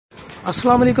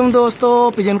अस्सलाम वालेकुम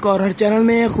दोस्तों, पिजन कॉर्नर चैनल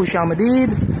में खुश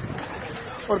आमदीद।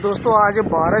 और दोस्तों आज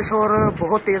बारिश और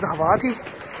बहुत तेज़ हवा थी,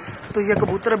 तो ये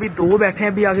कबूतर अभी दो बैठे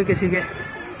हैं अभी आगे किसी के।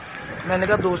 मैंने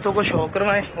कहा दोस्तों को शौक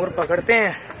करवाएं और पकड़ते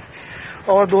हैं।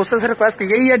 और दोस्तों से रिक्वेस्ट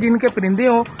यही है, जिनके परिंदे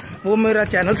हों वो मेरा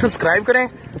चैनल सब्सक्राइब करें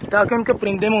ताकि उनके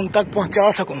परिंदे मैं उन तक पहुंचा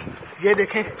सकूं। ये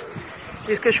देखें,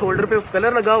 इसके शोल्डर पे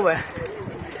कलर लगा हुआ है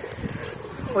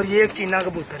और ये एक चीना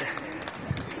कबूतर है।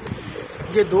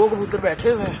 ये दो कबूतर बैठे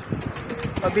हुए हैं।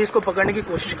 अभी इसको पकड़ने की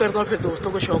कोशिश करता हूँ, फिर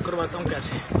दोस्तों को शौक करवाता हूँ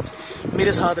कैसे।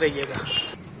 मेरे साथ रहिएगा।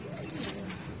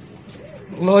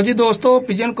 लो जी दोस्तों,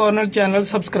 पिजन कॉर्नर चैनल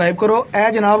सब्सक्राइब करो।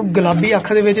 ए जनाब गुलाबी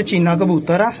अख दे विच चीना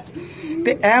कबूतर आ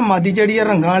ते ए मादी जिहड़ी है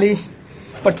रंगां वाली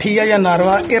पट्ठी आ या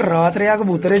नारवा, ये रात रहा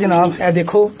कबूतर है जनाब। ए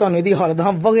देखो तुहानूं इहदी हालत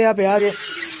हां वगया पिया जे।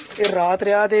 ये रात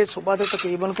रहा ते सुबह तो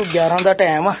तकरीबन कोई 11 का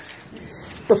टाइम आ।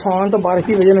 तूफान तो बारिश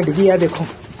की वजह डिगी है। देखो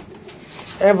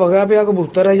ए वगया पिया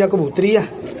कबूतर है या कबूतरी है,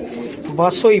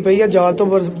 बस होई पई है जाल तो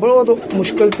बहुत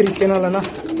मुश्किल तरीके नाल ना।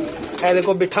 ए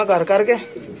देखो बिठा कर करके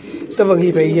तो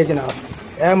वगी पई है जनाब।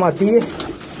 ए मादी है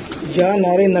या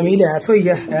नारे नवी लैस हुई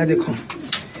है। ए देखो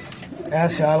ए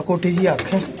सियालकोटी जी अख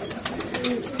है।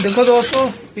 देखो दोस्तों,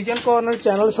 पिजन कॉर्नर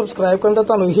चैनल सब्सक्राइब करने का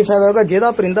तुहानूं यही फायदा होगा,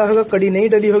 जिहदा परिंदा होगा कड़ी नहीं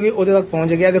डली होगी उहदे तक पहुंच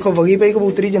गया। देखो वगी पई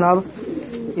कबूतरी जनाब।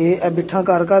 ये बिठा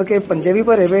कर करके पंजे भी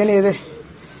भरे पे ने ਇਹਦੇ।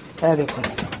 ए देखो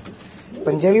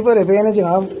पंजे भी भरे पे ने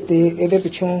जनाब, ते ਇਹਦੇ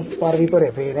पिछों पर भी भरे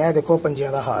पे ने। देखो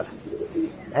पंजियां दा हाल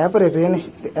ए भरे पे ने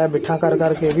ते ए बिठा कर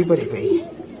करके भी भरी पई।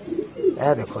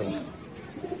 ए देखो जी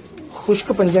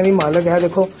खुश्क पंजियां दी मालक है।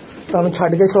 देखो तुहानूं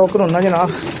छड्ड के शौक करोना जनाब।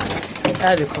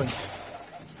 ए देखो जी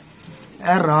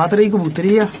ए रात रही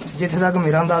कबूतरी है, जिथे तक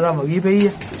मेरा अंदाजा वगी पई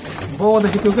है बहुत,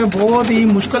 क्योंकि बहुत ही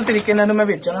मुश्किल तरीके नाल मैं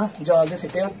बेचना जाल दे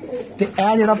सिटिया। ते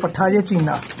ए जिहड़ा पट्ठा जे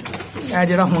चीना ए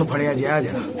जिहड़ा हुण फड़िया जे, ए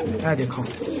जिहड़ा ए देखो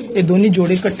ये दोनों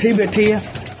जोड़े इकट्ठे ही बैठे है।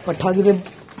 पट्ठा किते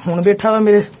हुण बैठा वा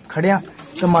मेरे खड़िया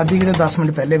ते मादी किते 10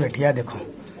 मिनट पहले बैठी है। देखो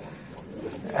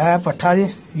ए पट्ठा जे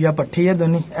या पट्ठी है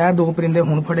दोनों। ए दो परिंदे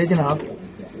हुण फड़े जनाब।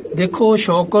 देखो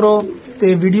शौक करो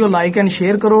ते वीडियो लाइक एंड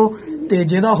शेयर करो, ते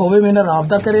जिहदा होवे मेरे नाल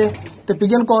राबता करे। ते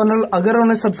पिजन कॉर्नर अगर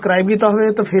उन्हें सब्सक्राइब किया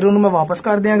हो तो फिर उन्हें मैं वापस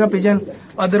कर देंगा पिजन,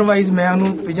 अदरवाइज मैं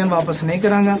उन्हें पिजन वापस नहीं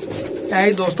करांगा।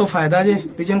 यही दोस्तों फायदा जे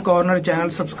पिजन कॉर्नर चैनल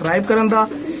सब्सक्राइब करन दा।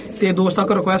 ते दोस्तों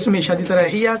को रिक्वेस्ट हमेशा की तरह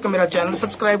यही है कि मेरा चैनल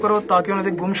सब्सक्राइब करो ताकि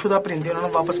उन्होंने गुमशुदा परिंदे उन्होंने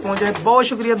वापस पहुंच जाए। बहुत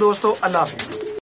शुक्रिया दोस्तों, अल्लाह हाफिज़।